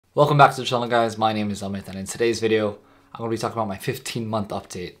Welcome back to the channel, guys. My name is Amit, and in today's video I'm going to be talking about my 15-month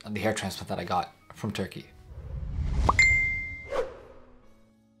update on the hair transplant that I got from Turkey.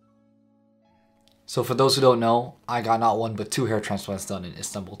 So for those who don't know, I got not one but two hair transplants done in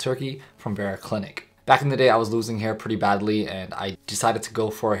Istanbul, Turkey from Vera Clinic. Back in the day, I was losing hair pretty badly, and I decided to go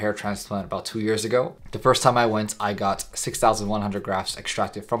for a hair transplant about 2 years ago. The first time I went, I got 6,100 grafts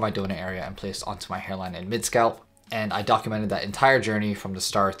extracted from my donor area and placed onto my hairline and mid-scalp. And I documented that entire journey from the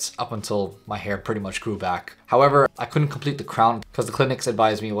start up until my hair pretty much grew back. However, I couldn't complete the crown because the clinics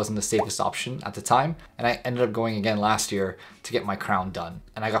advised me it wasn't the safest option at the time, and I ended up going again last year to get my crown done.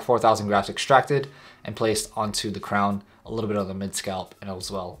 And I got 4,000 grafts extracted and placed onto the crown, a little bit on the mid-scalp, and as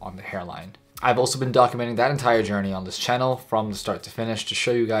well on the hairline. I've also been documenting that entire journey on this channel from the start to finish to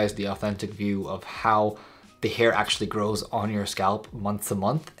show you guys the authentic view of how the hair actually grows on your scalp month to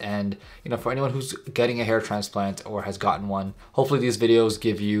month. And for anyone who's getting a hair transplant or has gotten one, hopefully these videos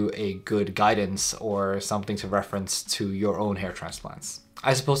give you a good guidance or something to reference to your own hair transplants.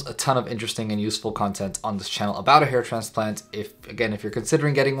 I suppose a ton of interesting and useful content on this channel about a hair transplant. If you're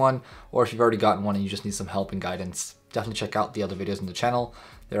considering getting one, or if you've already gotten one and you just need some help and guidance, definitely check out the other videos in the channel.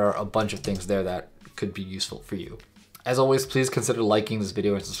 There are a bunch of things there that could be useful for you. As always, please consider liking this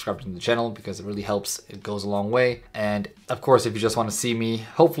video and subscribing to the channel because it really helps. It goes a long way. And of course, if you just want to see me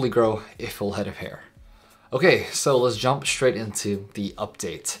hopefully grow a full head of hair. Okay, so let's jump straight into the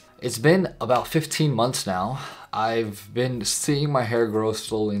update. It's been about 15 months now. I've been seeing my hair grow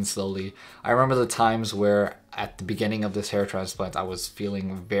slowly and slowly. I remember the times where at the beginning of this hair transplant, I was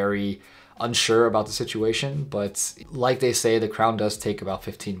feeling very unsure about the situation, but like they say, the crown does take about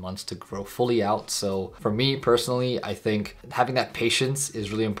 15 months to grow fully out. So for me personally, I think having that patience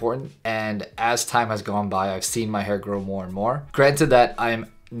is really important. And as time has gone by, I've seen my hair grow more and more. Granted that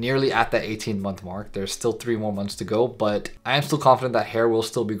I'm nearly at that 18-month mark. There's still 3 more months to go, but I am still confident that hair will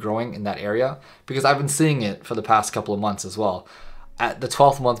still be growing in that area because I've been seeing it for the past couple of months as well. At the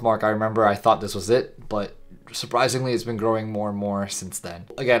 12th month mark, I remember I thought this was it, but surprisingly, it's been growing more and more since then.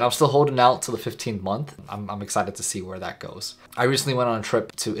 Again, I'm still holding out to the 15th month. I'm excited to see where that goes. I recently went on a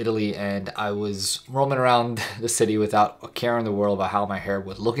trip to Italy and I was roaming around the city without a care in the world about how my hair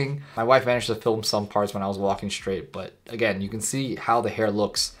was looking. My wife managed to film some parts when I was walking straight, but again, you can see how the hair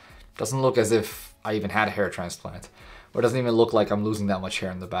looks. It doesn't look as if I even had a hair transplant, or it doesn't even look like I'm losing that much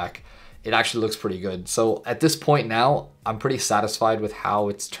hair in the back. It actually looks pretty good. So at this point now, I'm pretty satisfied with how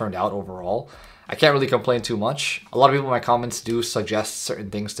it's turned out overall. I can't really complain too much. A lot of people in my comments do suggest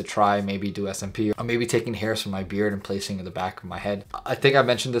certain things to try, maybe do SMP, or maybe taking hairs from my beard and placing in the back of my head. I think I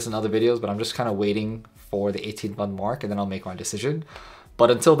mentioned this in other videos, but I'm just kind of waiting for the 18-month mark and then I'll make my decision.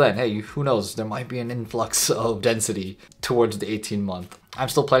 But until then, hey, who knows? There might be an influx of density towards the 18-month. I'm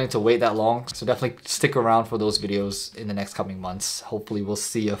still planning to wait that long, so definitely stick around for those videos in the next coming months. Hopefully we'll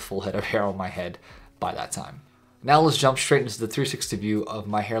see a full head of hair on my head by that time. Now let's jump straight into the 360 view of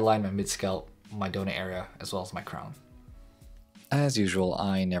my hairline, my mid-scalp, my donor area, as well as my crown. As usual,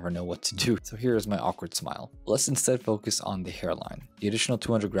 I never know what to do, so here is my awkward smile. Let's instead focus on the hairline. The additional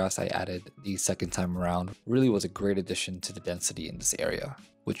 200 grafts I added the second time around really was a great addition to the density in this area,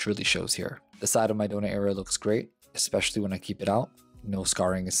 which really shows here. The side of my donor area looks great, especially when I keep it out. No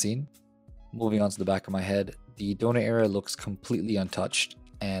scarring is seen. Moving on to the back of my head, the donor area looks completely untouched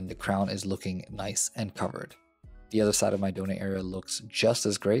and the crown is looking nice and covered. The other side of my donor area looks just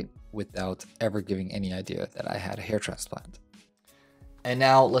as great without ever giving any idea that I had a hair transplant. And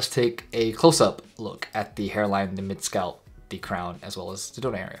now let's take a close-up look at the hairline, the mid-scalp, the crown, as well as the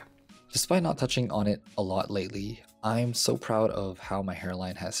donor area. Despite not touching on it a lot lately, I'm so proud of how my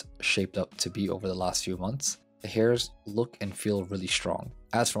hairline has shaped up to be over the last few months. The hairs look and feel really strong.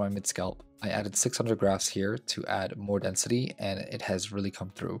 As for my mid-scalp, I added 600 grafts here to add more density and it has really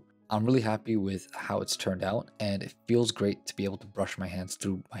come through. I'm really happy with how it's turned out and it feels great to be able to brush my hands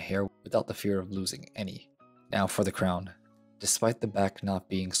through my hair without the fear of losing any. Now for the crown. Despite the back not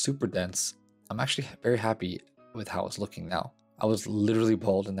being super dense, I'm actually very happy with how it's looking now. I was literally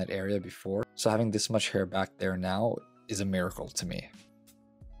bald in that area before, so having this much hair back there now is a miracle to me.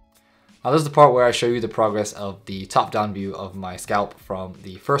 Now this is the part where I show you the progress of the top-down view of my scalp from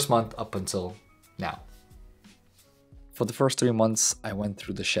the first month up until now. For the first 3 months, I went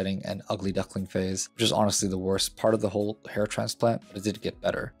through the shedding and ugly duckling phase, which is honestly the worst part of the whole hair transplant, but it did get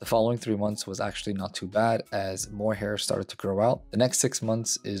better. The following 3 months was actually not too bad as more hair started to grow out. The next 6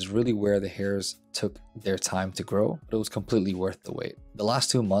 months is really where the hairs took their time to grow, but it was completely worth the wait. The last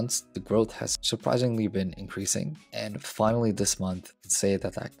 2 months, the growth has surprisingly been increasing, and finally this month, I can say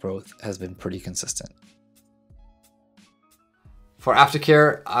that growth has been pretty consistent. For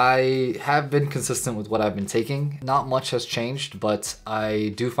aftercare, I have been consistent with what I've been taking. Not much has changed, but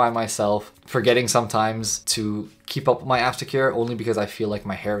I do find myself forgetting sometimes to keep up with my aftercare only because I feel like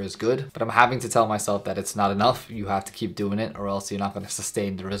my hair is good. But I'm having to tell myself that it's not enough. You have to keep doing it or else you're not going to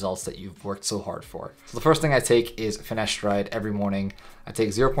sustain the results that you've worked so hard for. So the first thing I take is finasteride every morning. I take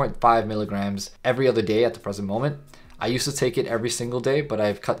 0.5 milligrams every other day at the present moment. I used to take it every single day, but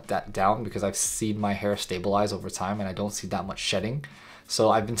I've cut that down because I've seen my hair stabilize over time and I don't see that much shedding.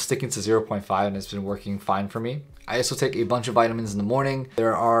 So I've been sticking to 0.5 and it's been working fine for me. I also take a bunch of vitamins in the morning.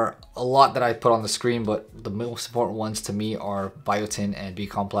 There are a lot that I put on the screen, but the most important ones to me are biotin and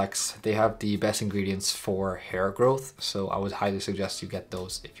B-complex. They have the best ingredients for hair growth, so I would highly suggest you get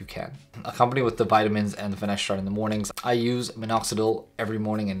those if you can. Accompanied with the vitamins and the finasteride in the mornings, I use Minoxodil every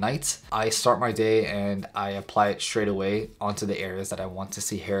morning and night. I start my day and I apply it straight away onto the areas that I want to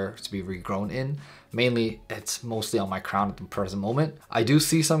see hair to be regrown in. Mainly, it's mostly on my crown at the present moment. I do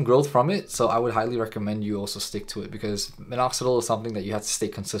see some growth from it, so I would highly recommend you also stick to it because minoxidil is something that you have to stay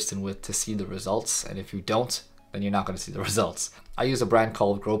consistent with to see the results, and if you don't, then you're not going to see the results. I use a brand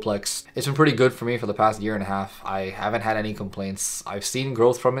called Growplex. It's been pretty good for me for the past year and a half. I haven't had any complaints. I've seen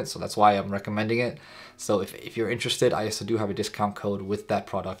growth from it, so that's why I'm recommending it. So if you're interested, I also do have a discount code with that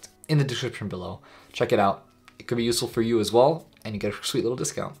product in the description below. Check it out. It could be useful for you as well, and you get a sweet little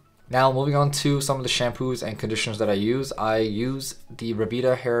discount. Now moving on to some of the shampoos and conditioners that I use the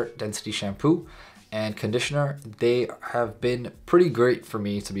Revita hair density shampoo and conditioner. They have been pretty great for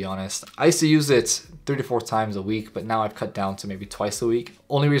me, to be honest. I used to use it 3 to 4 times a week, but now I've cut down to maybe twice a week.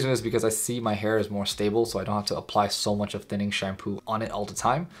 Only reason is because I see my hair is more stable, so I don't have to apply so much of thinning shampoo on it all the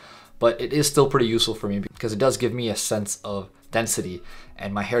time. But it is still pretty useful for me because it does give me a sense of density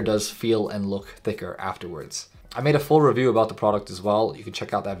and my hair does feel and look thicker afterwards. I made a full review about the product as well. You can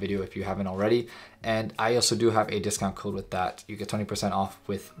check out that video if you haven't already. And I also do have a discount code with that. You get 20% off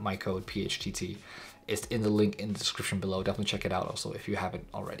with my code PHTT. It's in the link in the description below. Definitely check it out also if you haven't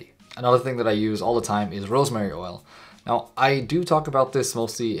already. Another thing that I use all the time is rosemary oil. Now, I do talk about this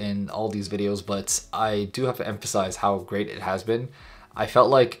mostly in all these videos, but I do have to emphasize how great it has been. I felt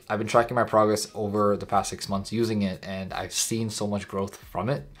like I've been tracking my progress over the past 6 months using it, and I've seen so much growth from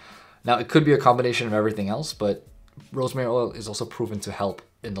it. Now, it could be a combination of everything else, but rosemary oil is also proven to help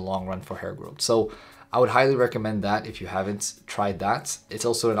in the long run for hair growth. So I would highly recommend that if you haven't tried that. It's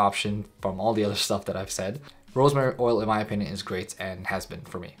also an option from all the other stuff that I've said. Rosemary oil, in my opinion, is great and has been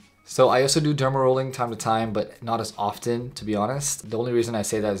for me. So I also do derma rolling time to time, but not as often, to be honest. The only reason I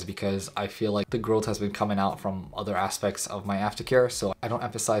say that is because I feel like the growth has been coming out from other aspects of my aftercare, so I don't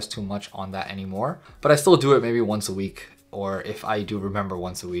emphasize too much on that anymore. But I still do it maybe once a week, or if I do remember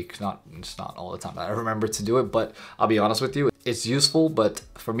once a week. It's not all the time that I remember to do it, but I'll be honest with you, it's useful, but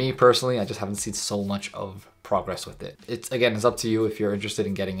for me personally, I just haven't seen so much of progress with it. It's up to you if you're interested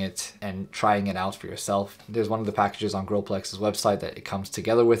in getting it and trying it out for yourself. There's one of the packages on Growplex's website that it comes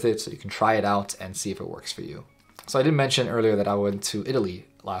together with it, so you can try it out and see if it works for you. So I did mention earlier that I went to Italy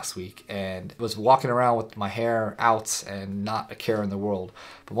last week and was walking around with my hair out and not a care in the world.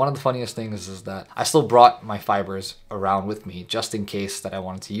 But one of the funniest things is that I still brought my fibers around with me just in case that I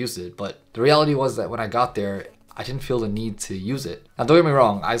wanted to use it. But the reality was that when I got there, I didn't feel the need to use it. Now don't get me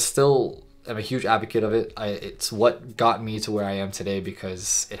wrong, I still am a huge advocate of it. It's what got me to where I am today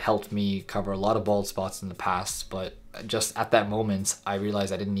because it helped me cover a lot of bald spots in the past, but just at that moment, I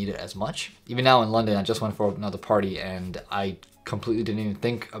realized I didn't need it as much. Even now in London, I just went for another party and I completely didn't even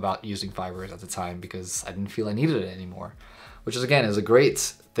think about using fibers at the time because I didn't feel I needed it anymore, which is again is a great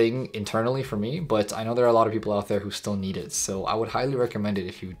thing internally for me, but I know there are a lot of people out there who still need it. So I would highly recommend it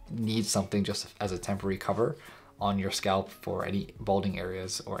if you need something just as a temporary cover on your scalp for any balding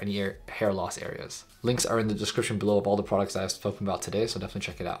areas or any hair loss areas. Links are in the description below of all the products that I've spoken about today, so definitely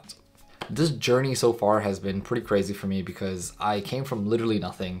check it out. This journey so far has been pretty crazy for me because I came from literally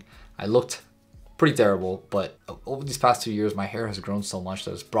nothing. I looked pretty terrible, but over these past 2 years, my hair has grown so much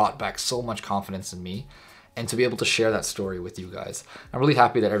that it's brought back so much confidence in me. And to be able to share that story with you guys, I'm really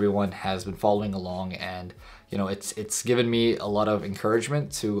happy that everyone has been following along, and you know, it's given me a lot of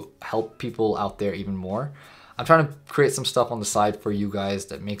encouragement to help people out there even more. I'm trying to create some stuff on the side for you guys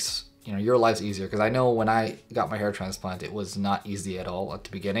that makes your lives easier, because I know when I got my hair transplant, it was not easy at all at the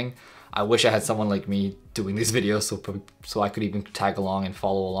beginning. I wish I had someone like me doing these videos so I could even tag along and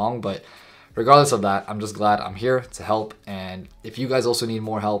follow along, but regardless of that, I'm just glad I'm here to help. And if you guys also need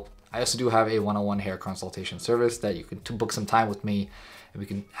more help, I also do have a one-on-one hair consultation service that you can book some time with me and we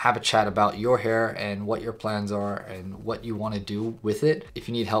can have a chat about your hair and what your plans are and what you want to do with it. If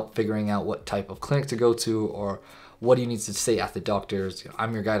you need help figuring out what type of clinic to go to or what do you need to say at the doctors?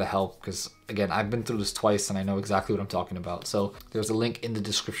 I'm your guy to help because, again, I've been through this twice and I know exactly what I'm talking about. So there's a link in the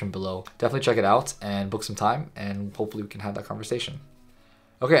description below. Definitely check it out and book some time, and hopefully we can have that conversation.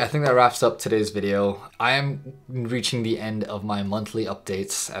 Okay, I think that wraps up today's video. I am reaching the end of my monthly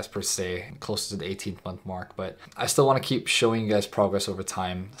updates, as per se, close to the 18th month mark, but I still want to keep showing you guys progress over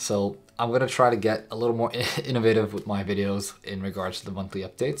time. So I'm going to try to get a little more innovative with my videos in regards to the monthly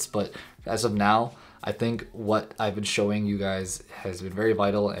updates. But as of now, I think what I've been showing you guys has been very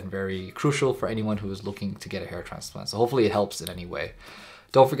vital and very crucial for anyone who is looking to get a hair transplant. So hopefully it helps in any way.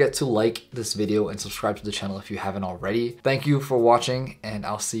 Don't forget to like this video and subscribe to the channel if you haven't already. Thank you for watching, and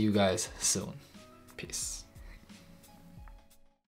I'll see you guys soon. Peace.